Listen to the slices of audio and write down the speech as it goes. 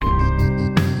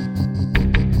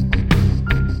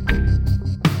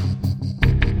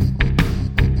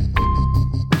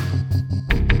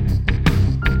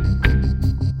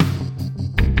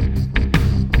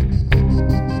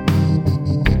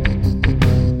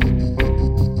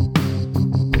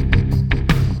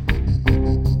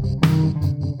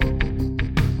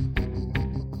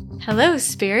Hello,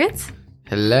 spirits.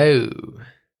 Hello.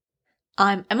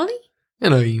 I'm Emily,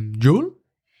 And I'm Joel.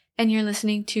 and you're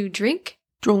listening to Drink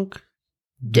Drunk.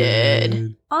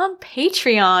 Dead on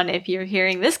Patreon if you're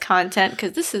hearing this content,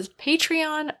 because this is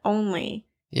Patreon only.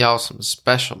 Y'all some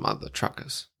special mother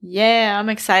truckers. Yeah, I'm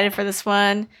excited for this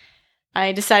one.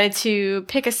 I decided to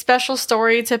pick a special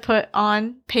story to put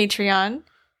on Patreon.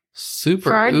 Super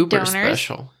For our uber donors.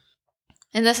 special.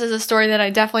 And this is a story that I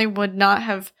definitely would not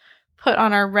have put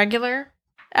on our regular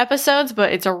episodes,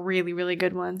 but it's a really, really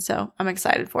good one. So I'm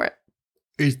excited for it.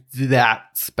 Is that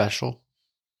special?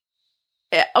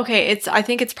 Okay, I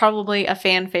think it's probably a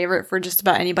fan favorite for just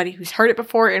about anybody who's heard it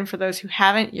before, and for those who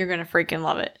haven't, you're gonna freaking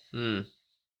love it.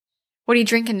 What are you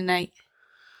drinking tonight?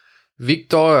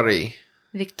 Victory.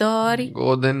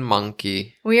 Golden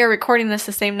Monkey. We are recording this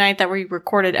the same night that we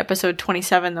recorded episode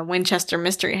 27, the Winchester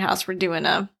Mystery House. We're doing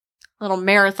a little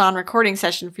marathon recording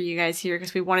session for you guys here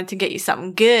because we wanted to get you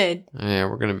something good. Yeah,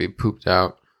 we're going to be pooped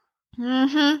out.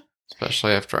 Mm-hmm.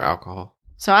 Especially after alcohol.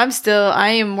 So I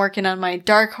am working on my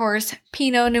Dark Horse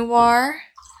Pinot Noir.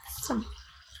 Some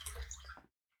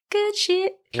good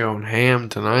shit. Going ham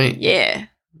tonight. Yeah.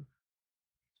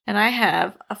 And I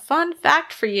have a fun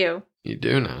fact for you. You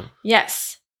do know.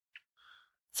 Yes.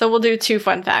 So we'll do 2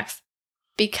 fun facts.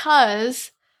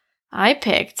 Because I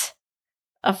picked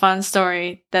a fun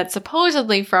story that's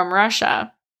supposedly from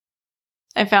Russia.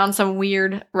 I found some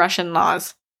weird Russian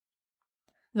laws.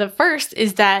 The first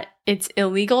is that it's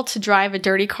illegal to drive a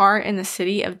dirty car in the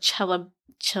city of Chelyabinsk.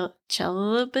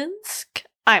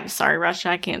 I'm sorry, Russia.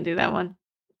 I can't do that one.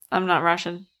 I'm not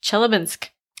Russian. Chelyabinsk.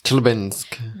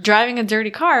 Driving a dirty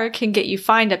car can get you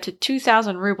fined up to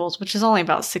 2,000 rubles, which is only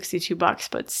about $62,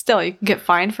 but still, you can get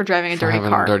fined for driving a dirty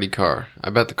car. A dirty car.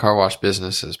 I bet the car wash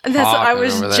business is popping. That's what I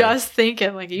was over there. just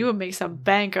thinking. Like, you would make some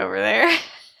bank over there.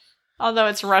 Although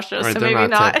it's Russia, Right, so they're maybe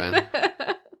not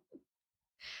not.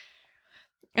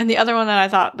 And the other one that I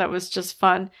thought that was just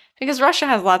fun, because Russia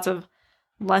has lots of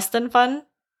less than fun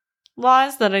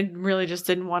laws that I really just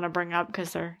didn't want to bring up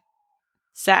because they're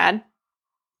sad.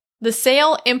 The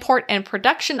sale, import, and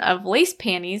production of lace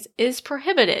panties is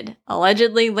prohibited.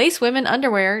 Allegedly, lace women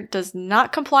underwear does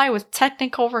not comply with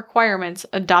technical requirements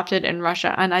adopted in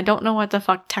Russia. And I don't know what the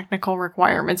fuck technical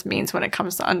requirements means when it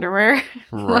comes to underwear.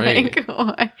 Right.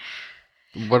 Why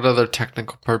What other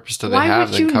technical purpose do they Why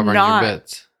have would than you covering not your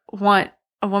bits? want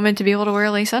a woman to be able to wear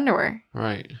lace underwear?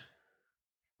 Right.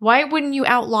 Why wouldn't you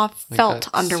outlaw felt that's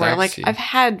underwear? sexy. Like, I've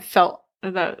had felt,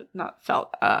 not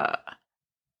felt,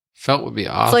 Felt would be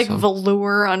it's awesome. like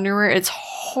velour underwear. It's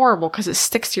horrible because it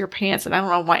sticks to your pants, and I don't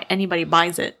know why anybody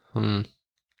buys it.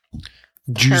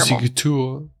 Juicy Terrible.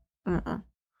 couture. Mm-mm.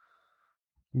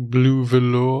 Blue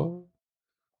velour.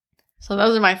 So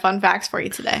those are my fun facts for you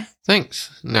today.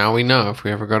 Thanks. Now we know if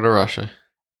we ever go to Russia.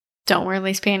 Don't wear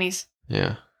lace panties.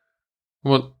 Yeah.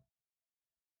 Well,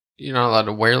 you're not allowed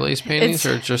to wear lace panties,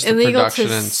 or just the illegal production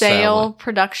to and sale, sell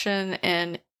production,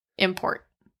 and import.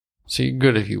 it? So you're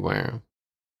good if you wear them.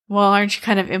 Well, aren't you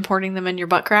kind of importing them in your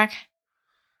butt crack?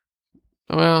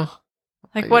 Well,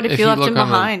 Like, what if you left them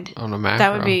behind? On a macro.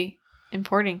 That would be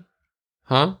importing.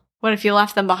 Huh? What if you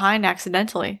left them behind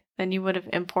accidentally? Then you would have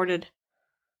imported.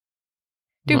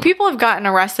 Dude, What? people have gotten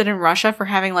arrested in Russia for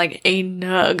having like a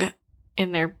nug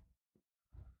in their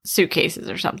suitcases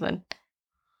or something.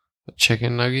 A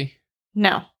chicken nugget?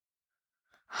 No.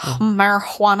 Oh.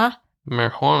 Marijuana?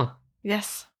 Marijuana.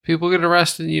 Yes. People get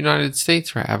arrested in the United States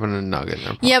for having a nugget in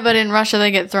their pocket. Yeah, but in Russia, they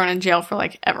get thrown in jail for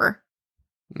like ever.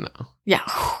 No. Yeah.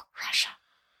 Russia.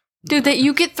 Dude,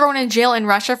 you get thrown in jail in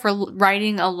Russia for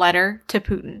writing a letter to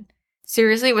Putin.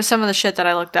 Seriously, it was some of the shit that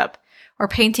I looked up. Or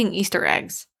painting Easter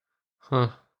eggs. Huh.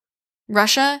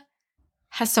 Russia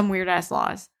has some weird ass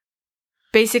laws.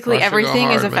 Basically, Russia go everything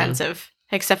is hard, man. offensive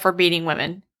except for beating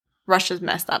women. Russia's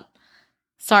messed up.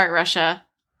 Sorry, Russia,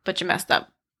 but you messed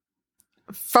up.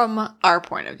 From our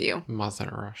point of view. Mother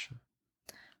Russia.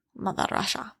 Mother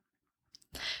Russia.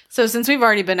 So since we've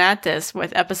already been at this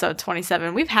with episode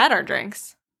 27, we've had our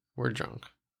drinks. We're drunk.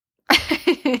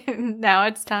 Now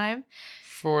it's time.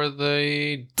 For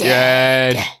the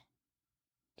dead.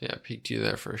 Yeah, I peeked you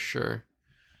there for sure.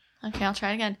 Okay, I'll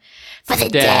try it again. For the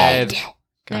dead.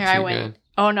 Got There I you went. good.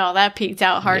 Oh no, that peaked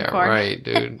out hardcore. Yeah, right,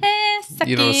 dude. Suck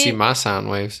You don't it. see my sound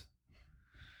waves.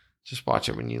 Just watch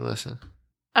it when you listen.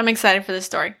 I'm excited for this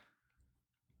story.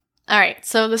 All right,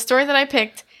 so the story that I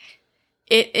picked,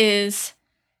 it's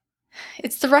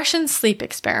the Russian sleep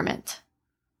experiment.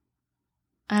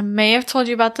 I may have told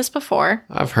you about this before,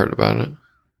 I've heard about it.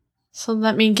 so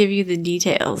let me give you the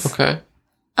details Okay.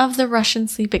 of the Russian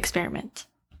sleep experiment.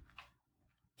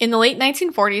 In the late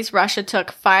 1940s, Russia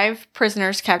took 5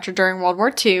 prisoners captured during World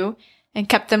War II and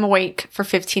kept them awake for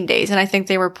 15 days. And I think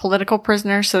they were political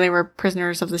prisoners, so they were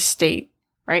prisoners of the state,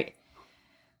 right?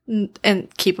 And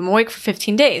keep them awake for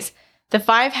 15 days. The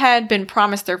 5 had been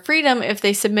promised their freedom if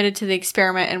they submitted to the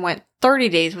experiment and went 30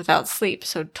 days without sleep,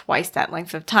 so twice that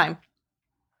length of time.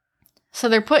 So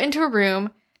they're put into a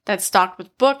room that's stocked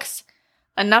with books,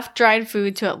 enough dried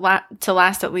food to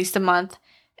last at least a month,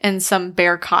 and some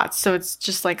bare cots. So it's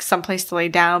just like some place to lay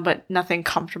down, but nothing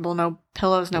comfortable, no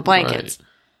pillows, no blankets. Right.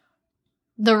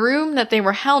 The room that they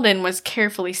were held in was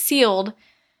carefully sealed,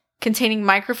 containing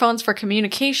microphones for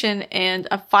communication and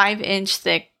a 5-inch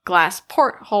thick glass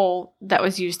porthole that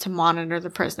was used to monitor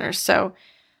the prisoners. So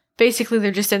basically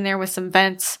they're just in there with some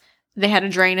vents. They had a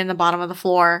drain in the bottom of the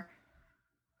floor.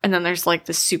 And then there's like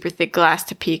this super thick glass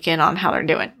to peek in on how they're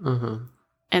doing. Mm-hmm.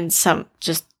 And some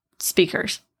just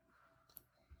speakers.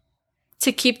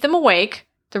 To keep them awake,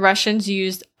 the Russians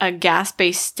used a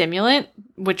gas-based stimulant,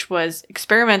 which was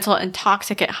experimental and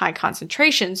toxic at high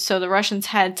concentrations. So the Russians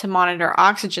had to monitor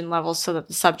oxygen levels so that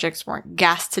the subjects weren't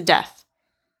gassed to death.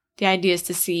 The idea is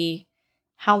to see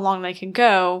how long they can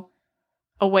go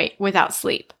awake without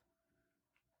sleep.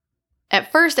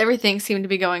 At first, everything seemed to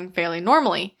be going fairly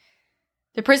normally.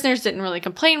 The prisoners didn't really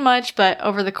complain much, but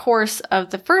over the course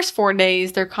of the first 4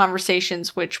 days, their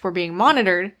conversations, which were being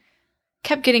monitored,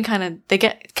 kept getting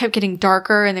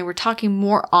darker, and they were talking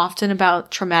more often about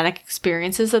traumatic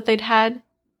experiences that they'd had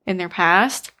in their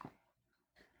past.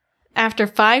 After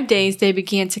 5 days, they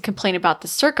began to complain about the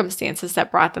circumstances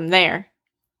that brought them there.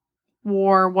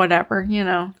 War, whatever,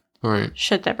 right.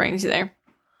 Shit that brings you there.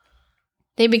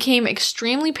 They became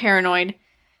extremely paranoid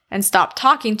and stopped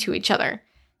talking to each other.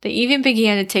 They even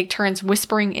began to take turns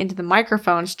whispering into the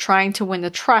microphones, trying to win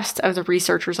the trust of the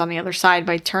researchers on the other side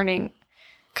by turning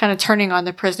on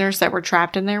the prisoners that were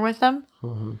trapped in there with them.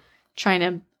 Mm-hmm. Trying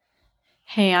to,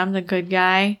 hey, I'm the good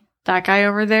guy. That guy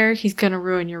over there, he's going to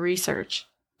ruin your research.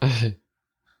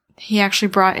 He actually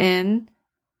brought in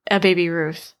a baby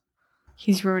Ruth.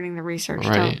 He's ruining the research.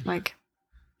 Right.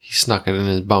 He snuck it in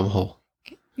his bumhole.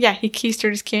 Yeah, he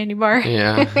keistered his candy bar.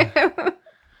 Yeah.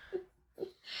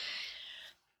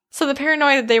 So the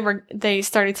paranoia that they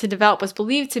started to develop was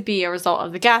believed to be a result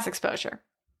of the gas exposure.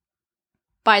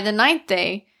 By the 9th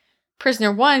day,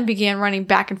 prisoner 1 began running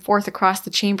back and forth across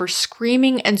the chamber,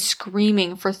 screaming and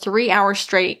screaming for 3 hours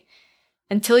straight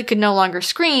until he could no longer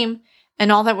scream,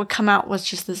 and all that would come out was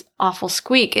just this awful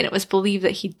squeak, and it was believed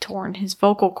that he'd torn his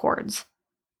vocal cords.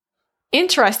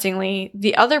 Interestingly,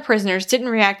 the other prisoners didn't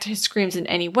react to his screams in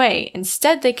any way.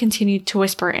 Instead, they continued to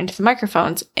whisper into the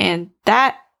microphones, and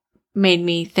that made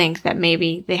me think that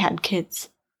maybe they had kids.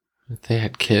 If they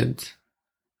had kids?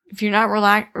 If you're not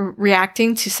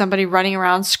reacting to somebody running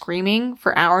around screaming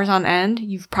for hours on end,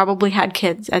 you've probably had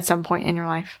kids at some point in your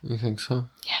life. You think so?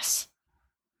 Yes.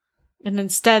 And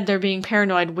instead, they're being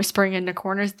paranoid, whispering into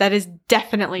corners. That is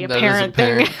definitely a parent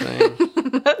thing.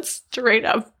 That's straight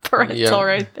up parental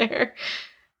right there.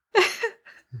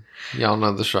 Y'all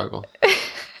know the struggle.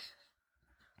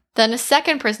 Then a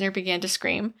second prisoner began to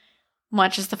scream,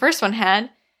 much as the first one had.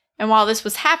 And while this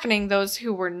was happening, those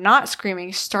who were not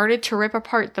screaming started to rip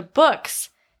apart the books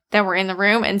that were in the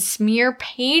room and smear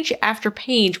page after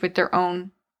page with their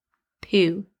own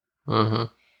poo. Uh-huh.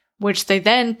 Which they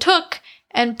then took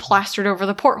and plastered over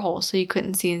the porthole so you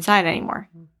couldn't see inside anymore.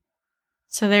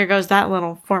 So there goes that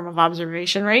little form of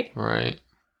observation, right? Right.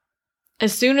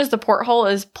 As soon as the porthole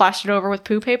is plastered over with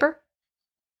poo paper,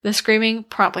 the screaming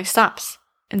promptly stops,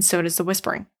 and so does the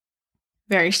whispering.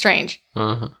 Very strange.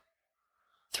 Uh-huh.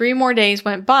 3 more days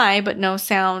went by, but no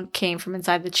sound came from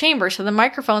inside the chamber, so the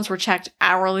microphones were checked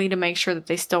hourly to make sure that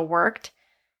they still worked.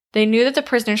 They knew that the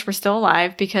prisoners were still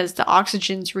alive because the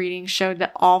oxygen's reading showed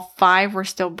that all 5 were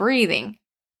still breathing.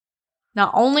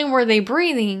 Not only were they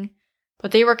breathing,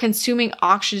 but they were consuming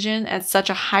oxygen at such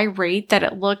a high rate that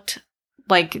it looked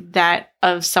like that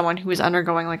of someone who was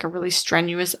undergoing like a really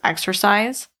strenuous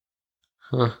exercise.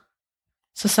 Huh.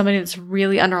 So somebody that's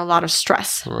really under a lot of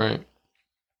stress. Right.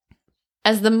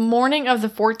 As the morning of the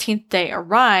 14th day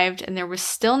arrived and there was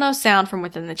still no sound from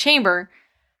within the chamber,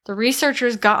 the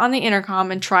researchers got on the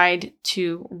intercom and tried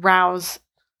to rouse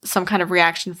some kind of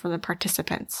reaction from the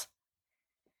participants.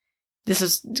 This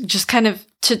is just kind of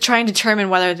to try and determine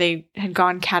whether they had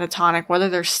gone catatonic, whether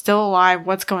they're still alive,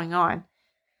 what's going on.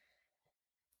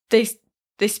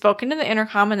 They spoke into the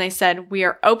intercom and they said, "We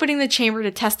are opening the chamber to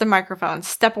test the microphones.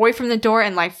 Step away from the door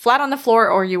and lie flat on the floor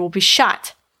or you will be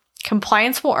shot.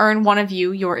 Compliance will earn one of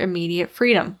you your immediate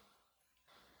freedom."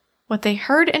 What they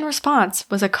heard in response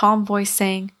was a calm voice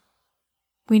saying,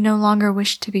 "We no longer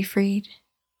wish to be freed."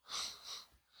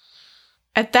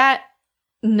 At that,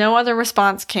 no other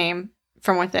response came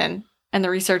from within, and the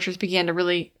researchers began to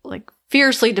really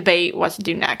fiercely debate what to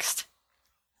do next.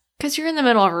 Because you're in the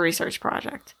middle of a research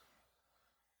project.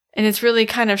 And it's really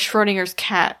kind of Schrodinger's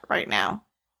cat right now.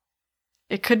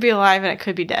 It could be alive and it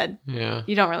could be dead. Yeah.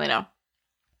 You don't really know.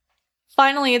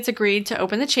 Finally, it's agreed to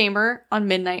open the chamber on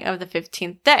midnight of the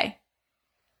 15th day.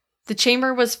 The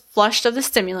chamber was flushed of the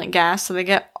stimulant gas, so they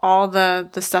get all the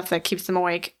stuff that keeps them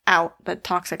awake out, that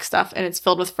toxic stuff, and it's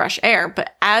filled with fresh air.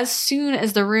 But as soon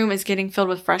as the room is getting filled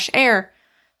with fresh air,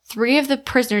 3 of the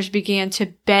prisoners began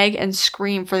to beg and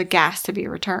scream for the gas to be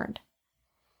returned.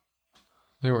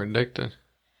 They were addicted.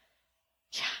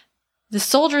 Yeah. The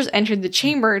soldiers entered the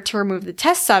chamber to remove the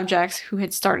test subjects who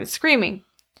had started screaming.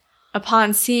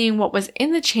 Upon seeing what was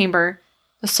in the chamber,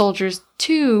 the soldiers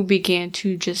too began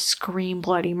to just scream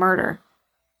bloody murder.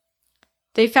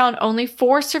 They found only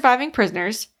 4 surviving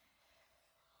prisoners.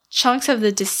 Chunks of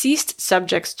the deceased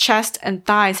subject's chest and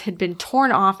thighs had been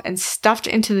torn off and stuffed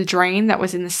into the drain that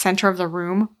was in the center of the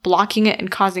room, blocking it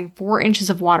and causing 4 inches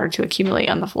of water to accumulate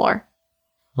on the floor.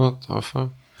 What the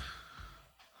fuck?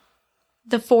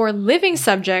 The 4 living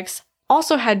subjects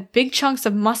also had big chunks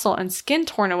of muscle and skin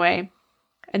torn away,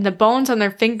 and the bones on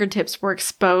their fingertips were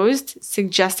exposed,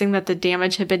 suggesting that the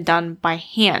damage had been done by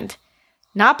hand,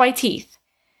 not by teeth,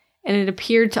 and it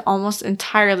appeared to almost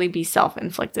entirely be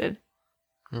self-inflicted.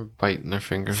 They're biting their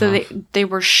fingers So off. they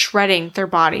were shredding their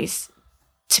bodies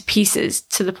to pieces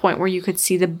to the point where you could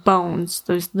see the bones,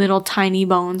 those little tiny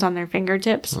bones on their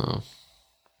fingertips. Oh.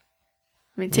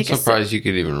 I mean, I'm take a sip. surprised you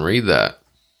could even read that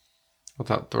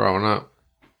without throwing up.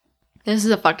 This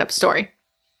is a fucked up story.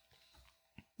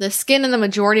 The skin and the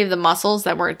majority of the muscles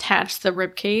that were attached to the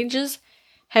rib cages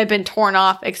had been torn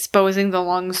off, exposing the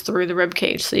lungs through the rib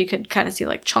cage. So you could kind of see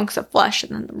chunks of flesh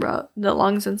and then the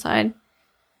lungs inside.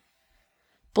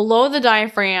 Below the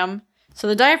diaphragm, so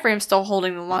the diaphragm's still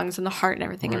holding the lungs and the heart and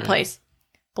everything in place.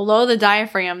 Below the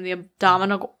diaphragm, the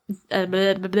abdominal, There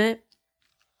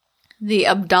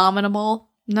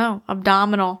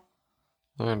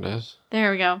it is.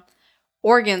 There we go.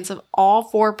 Organs of all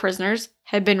 4 prisoners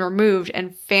had been removed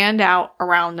and fanned out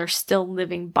around their still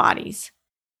living bodies.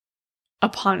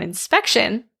 Upon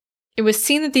inspection, it was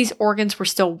seen that these organs were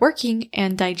still working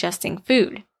and digesting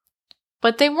food.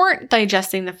 But they weren't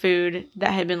digesting the food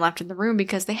that had been left in the room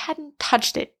because they hadn't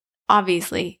touched it,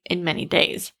 obviously, in many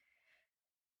days.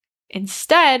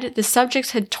 Instead, the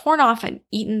subjects had torn off and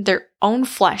eaten their own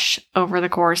flesh over the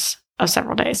course of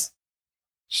several days.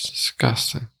 It's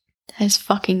disgusting. That is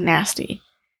fucking nasty.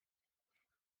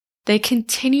 They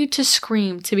continued to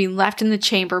scream to be left in the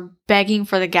chamber, begging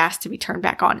for the gas to be turned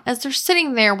back on, as they're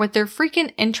sitting there with their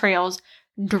freaking entrails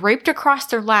draped across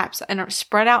their laps and are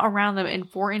spread out around them in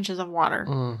 4 inches of water.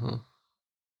 Mm-hmm.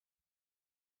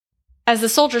 As the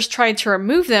soldiers tried to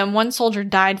remove them, one soldier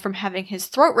died from having his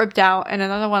throat ripped out, and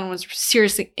another one was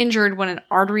seriously injured when an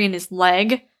artery in his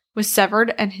leg was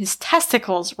severed and his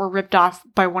testicles were ripped off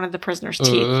by one of the prisoner's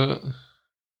teeth.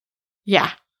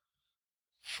 Yeah.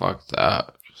 Fuck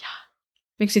that.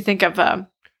 Makes you think of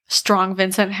Strong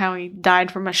Vincent, how he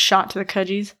died from a shot to the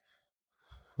cudgies.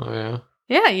 Oh, yeah?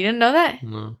 Yeah, you didn't know that?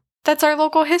 No. That's our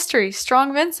local history,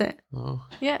 Strong Vincent. Oh.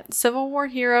 Yeah, Civil War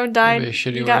hero, died,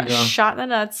 he got shot in the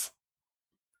nuts.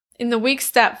 In the weeks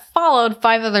that followed,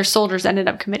 5 other soldiers ended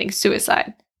up committing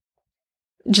suicide.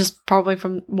 Just probably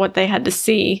from what they had to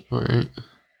see. Right.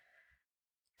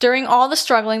 During all the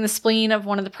struggling, the spleen of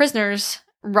one of the prisoners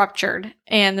ruptured,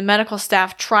 and the medical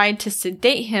staff tried to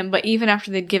sedate him, but even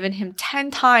after they'd given him 10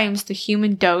 times the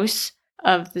human dose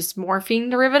of this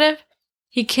morphine derivative,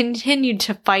 he continued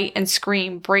to fight and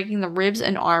scream, breaking the ribs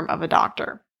and arm of a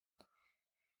doctor.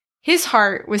 His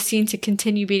heart was seen to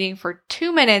continue beating for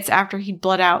 2 minutes after he'd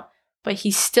bled out, but he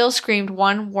still screamed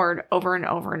one word over and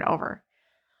over and over.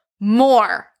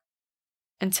 More!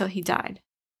 Until he died.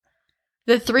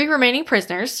 The 3 remaining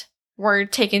prisoners were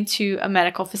taken to a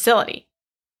medical facility.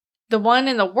 The one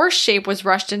in the worst shape was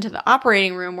rushed into the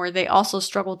operating room where they also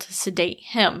struggled to sedate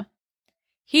him.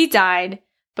 He died,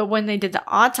 but when they did the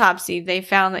autopsy, they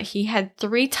found that he had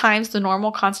 3 times the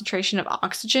normal concentration of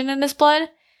oxygen in his blood,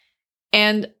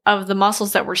 and of the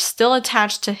muscles that were still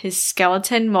attached to his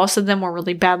skeleton, most of them were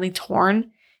really badly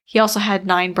torn. He also had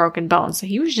 9 broken bones, so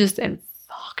he was just in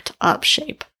fucked up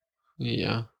shape.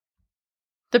 Yeah.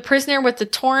 The prisoner with the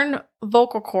torn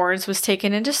vocal cords was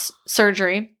taken into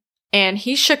surgery, and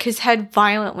he shook his head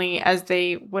violently as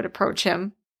they would approach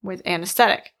him with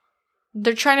anesthetic.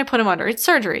 They're trying to put him under. It's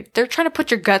surgery. They're trying to put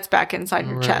your guts back inside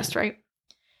your chest, right?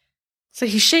 So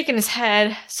he's shaking his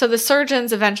head. So the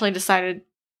surgeons eventually decided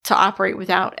to operate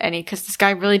without any, because this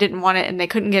guy really didn't want it, and they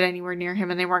couldn't get anywhere near him,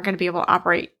 and they weren't going to be able to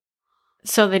operate.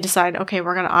 So they decided, okay,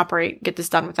 we're going to operate, get this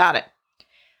done without it.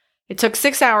 It took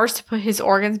 6 hours to put his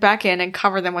organs back in and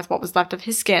cover them with what was left of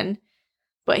his skin,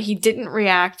 but he didn't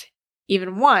react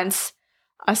even once,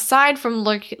 aside from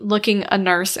looking a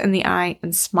nurse in the eye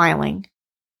and smiling.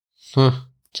 Huh.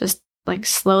 Just like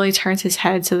slowly turns his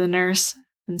head to the nurse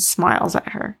and smiles at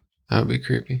her. That would be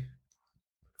creepy.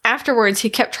 Afterwards, he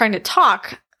kept trying to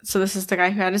talk. So this is the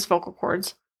guy who had his vocal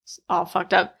cords all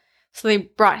fucked up. So they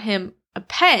brought him a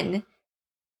pen.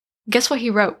 Guess what he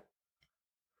wrote?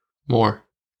 More.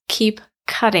 Keep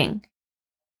cutting.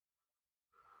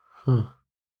 Huh.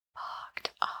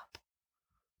 Fucked up.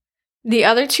 The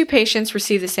other 2 patients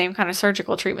received the same kind of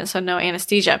surgical treatment, so no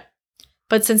anesthesia.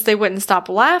 But since they wouldn't stop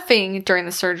laughing during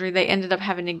the surgery, they ended up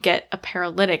having to get a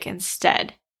paralytic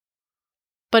instead.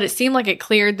 But it seemed like it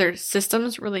cleared their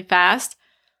systems really fast,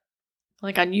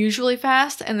 like unusually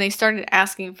fast, and they started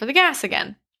asking for the gas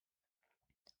again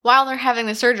while they're having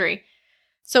the surgery.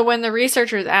 So when the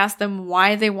researchers asked them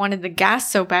why they wanted the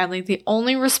gas so badly, the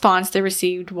only response they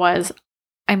received was,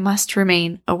 "I must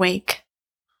remain awake."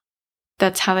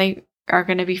 That's how they are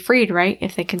going to be freed, right?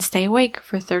 If they can stay awake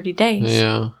for 30 days.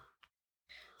 Yeah.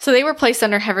 So they were placed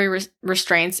under heavy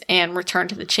restraints and returned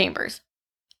to the chambers.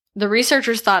 The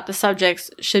researchers thought the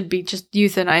subjects should be just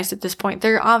euthanized at this point.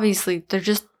 They're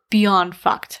just beyond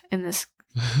fucked in this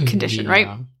condition, Yeah.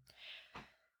 right?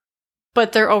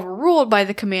 But they're overruled by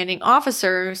the commanding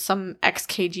officer, some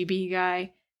ex-KGB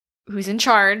guy who's in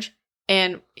charge,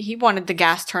 and he wanted the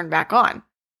gas turned back on.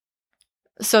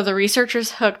 So the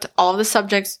researchers hooked all of the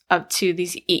subjects up to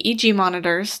these EEG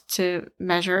monitors to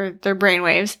measure their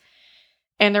brainwaves,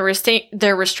 and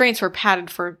their restraints were padded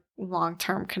for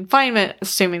long-term confinement,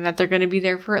 assuming that they're going to be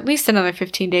there for at least another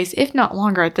 15 days, if not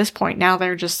longer at this point. Now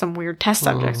they're just some weird test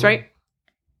subjects, right?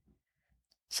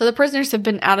 So the prisoners have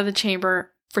been out of the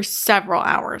chamber for several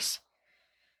hours.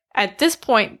 At this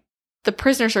point, the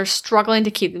prisoners are struggling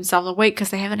to keep themselves awake because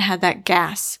they haven't had that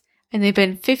gas. And they've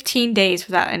been 15 days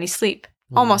without any sleep.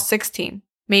 Almost 16.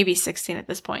 Maybe 16 at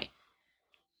this point.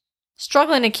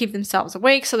 Struggling to keep themselves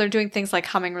awake, so they're doing things like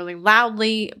humming really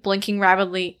loudly, blinking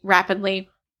rapidly,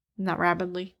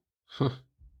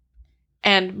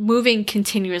 and moving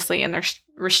continuously in their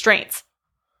restraints.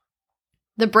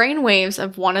 The brain waves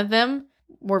of one of them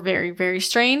were very, very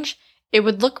strange. It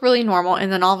would look really normal, and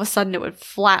then all of a sudden it would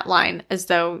flatline as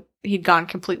though he'd gone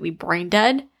completely brain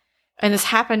dead. And this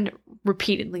happened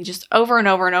repeatedly, just over and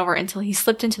over and over, until he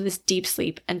slipped into this deep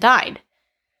sleep and died.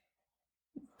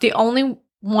 The only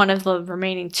one of the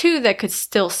remaining 2 that could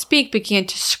still speak began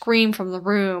to scream from the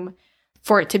room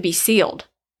for it to be sealed.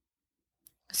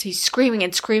 So he's screaming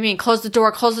and screaming, close the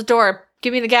door,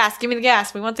 give me the gas,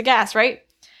 we want the gas, right?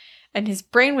 And his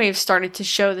brainwaves started to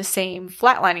show the same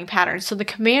flatlining pattern. So the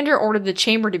commander ordered the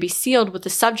chamber to be sealed with the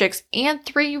subjects and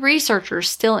 3 researchers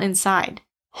still inside.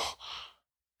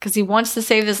 Because he wants to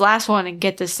save this last one and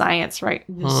get this science, right?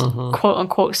 This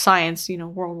quote-unquote science,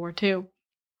 World War II.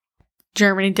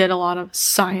 Germany did a lot of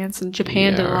science, and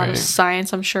Japan did a lot of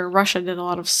science. I'm sure Russia did a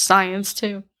lot of science,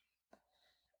 too.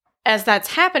 As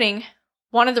that's happening,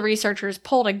 one of the researchers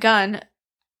pulled a gun,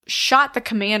 shot the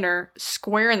commander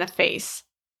square in the face,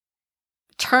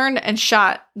 turned and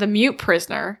shot the mute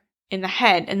prisoner in the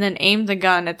head, and then aimed the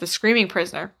gun at the screaming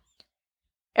prisoner.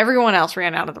 Everyone else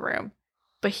ran out of the room.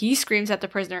 But he screams at the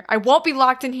prisoner, "I won't be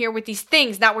locked in here with these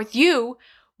things, not with you.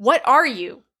 What are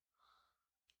you?"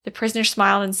 The prisoner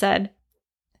smiled and said,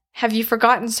 "Have you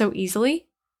forgotten so easily?"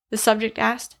 the subject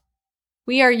asked.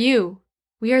 "We are you.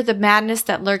 We are the madness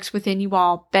that lurks within you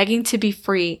all, begging to be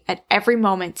free at every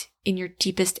moment in your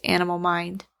deepest animal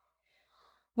mind.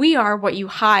 We are what you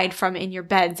hide from in your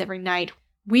beds every night.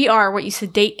 We are what you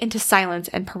sedate into silence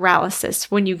and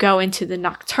paralysis when you go into the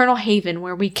nocturnal haven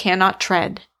where we cannot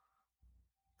tread."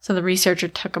 So the researcher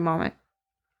took a moment.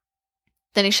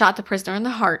 Then he shot the prisoner in the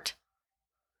heart.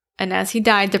 And as he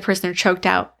died, the prisoner choked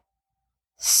out,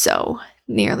 "So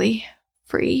nearly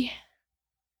free."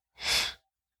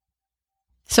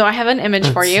 So I have an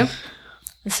image for you.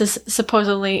 This is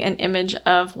supposedly an image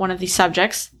of one of the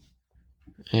subjects.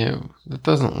 Ew, that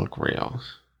doesn't look real.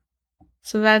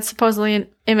 So that's supposedly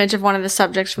an image of one of the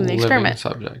subjects from the experiment.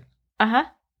 Subject. Uh-huh.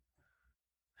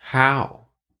 How?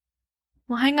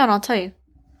 Well, hang on, I'll tell you.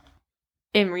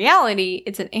 In reality,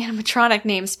 it's an animatronic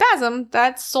named Spasm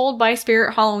that's sold by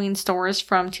Spirit Halloween stores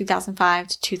from 2005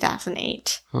 to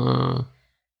 2008. A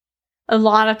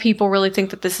lot of people really think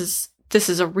that this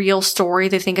is a real story.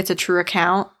 They think it's a true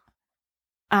account.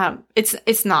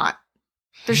 It's not.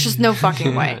 There's just no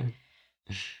fucking way.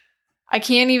 I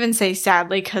can't even say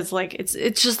sadly because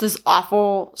it's just this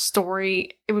awful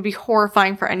story. It would be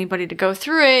horrifying for anybody to go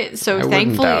through it. So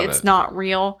thankfully it's not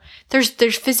real.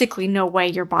 There's physically no way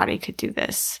your body could do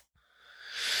this.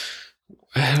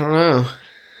 I don't know.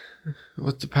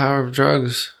 What's the power of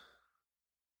drugs?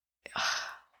 I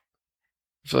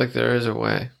feel like there is a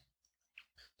way.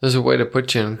 There's a way to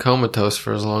put you in comatose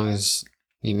for as long as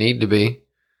you need to be.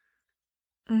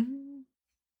 Mm-hmm.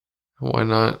 Why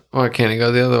not? Why can't it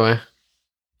go the other way?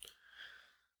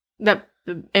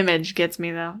 The image gets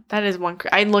me, though. That is one.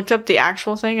 I looked up the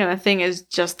actual thing, and the thing is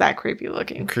just that creepy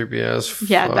looking. Creepy as fuck.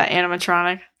 Yeah, that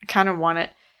animatronic. I kind of want it.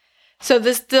 So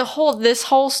this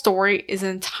whole story is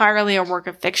entirely a work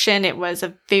of fiction. It was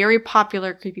a very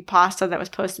popular creepypasta that was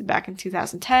posted back in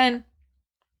 2010.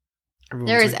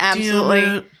 There is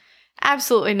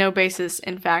absolutely no basis,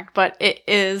 in fact, but it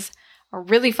is a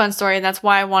really fun story, and that's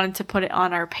why I wanted to put it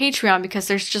on our Patreon, because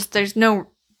there's no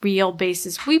real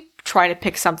basis. We try to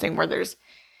pick something where there's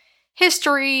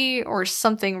history or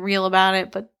something real about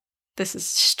it, but this is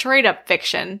straight up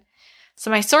fiction. So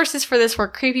my sources for this were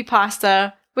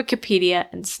Creepypasta, Wikipedia,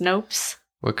 and Snopes.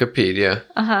 Wikipedia.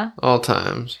 All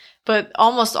times. But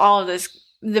almost all of this,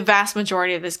 the vast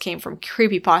majority of this came from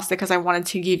Creepypasta, because I wanted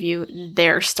to give you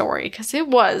their story, because it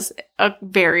was a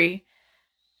very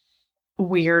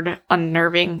weird,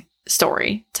 unnerving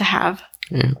story to have.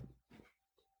 Yeah.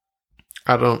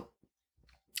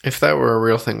 If that were a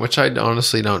real thing, which I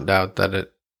honestly don't doubt that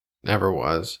it ever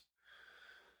was.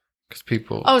 Because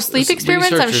people... Oh, sleep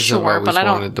experiments, I'm sure, but I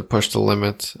don't... wanted to push the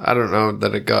limits. I don't know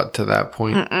that it got to that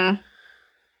point. Mm-mm.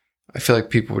 I feel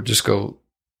like people would just go...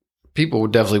 People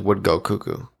would definitely go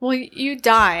cuckoo. Well, you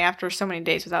die after so many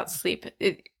days without sleep.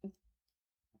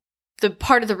 The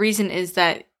part of the reason is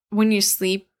that when you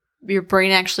sleep, your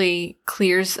brain actually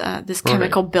clears this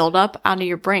chemical buildup out of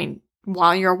your brain.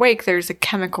 While you're awake, there's a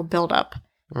chemical buildup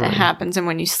that happens, and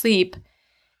when you sleep,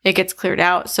 it gets cleared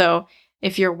out. So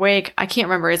if you're awake, I can't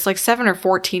remember, it's like 7 or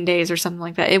 14 days or something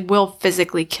like that. It will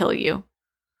physically kill you.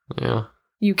 Yeah.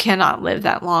 You cannot live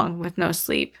that long with no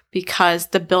sleep because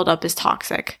the buildup is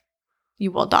toxic.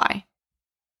 You will die.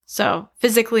 So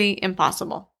physically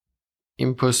impossible.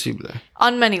 Impossible.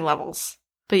 On many levels.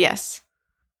 But yes.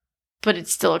 But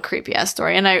it's still a creepy ass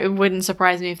story. And it wouldn't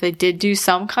surprise me if they did do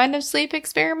some kind of sleep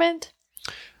experiment.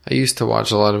 I used to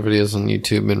watch a lot of videos on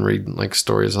YouTube and read like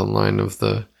stories online of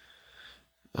the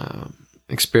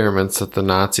experiments that the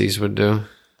Nazis would do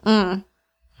in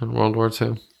World War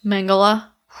II. Mengele.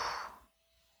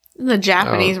 The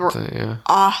Japanese were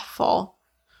awful.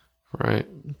 Right.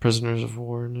 Prisoners of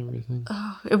war and everything.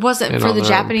 Oh, it wasn't and for the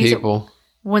Japanese people.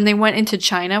 When they went into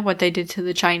China, what they did to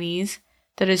the Chinese,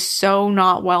 that is so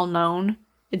not well known.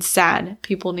 It's sad.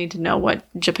 People need to know what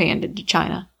Japan did to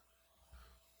China.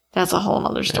 That's a whole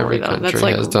other story, though. Every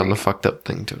country has done a fucked up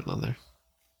thing to another.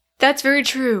 That's very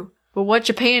true. But what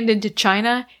Japan did to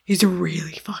China is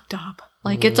really fucked up.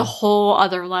 Like, it's a whole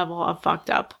other level of fucked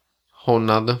up. Whole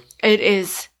nother? It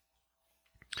is.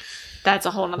 That's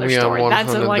a whole nother story.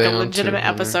 That's a legitimate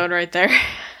episode right there.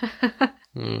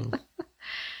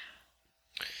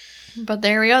 But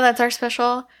there we go. That's our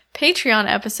special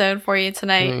Patreon episode for you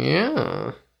tonight.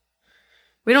 Yeah.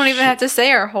 We don't even have to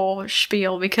say our whole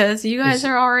spiel because you guys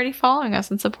are already following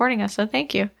us and supporting us, so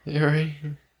thank you. You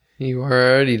are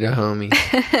already the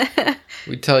homies.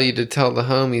 We tell you to tell the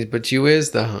homies, but you is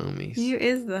the homies. You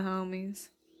is the homies.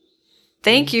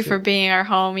 Thank you for being our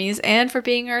homies and for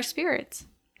being our spirits.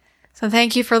 So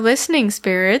thank you for listening,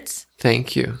 spirits.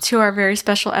 Thank you. To our very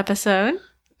special episode.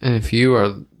 And if you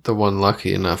are the one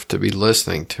lucky enough to be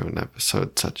listening to an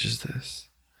episode such as this,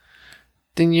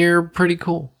 then you're pretty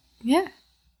cool. Yeah.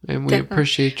 And we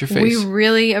appreciate your face. We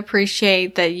really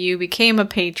appreciate that you became a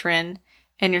patron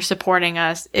and you're supporting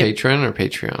us. Patron or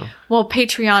Patreon? Well,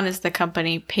 Patreon is the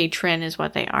company. Patron is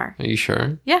what they are. Are you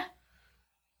sure? Yeah.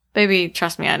 Baby,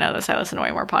 trust me, I know this. I listen to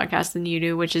way more podcasts than you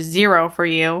do, which is 0 for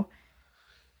you.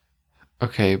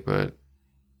 Okay, but...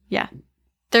 Yeah.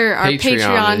 There are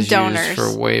Patreon donors. Used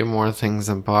for way more things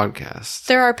than podcasts.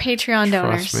 There are Patreon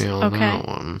donors. Trust me on that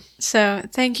one. So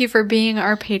thank you for being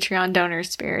our Patreon donor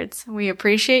spirits. We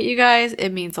appreciate you guys. It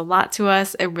means a lot to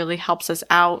us. It really helps us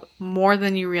out more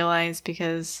than you realize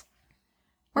because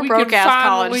we're broke-ass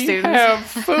college students. We have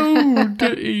food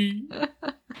to eat.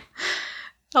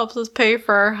 Helps us pay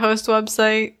for our host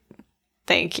website.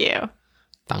 Thank you.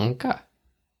 Danke.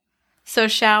 So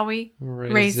shall we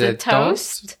raise a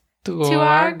toast? To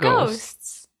our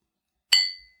ghosts.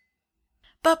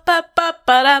 Ba ba ba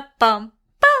ba da bum.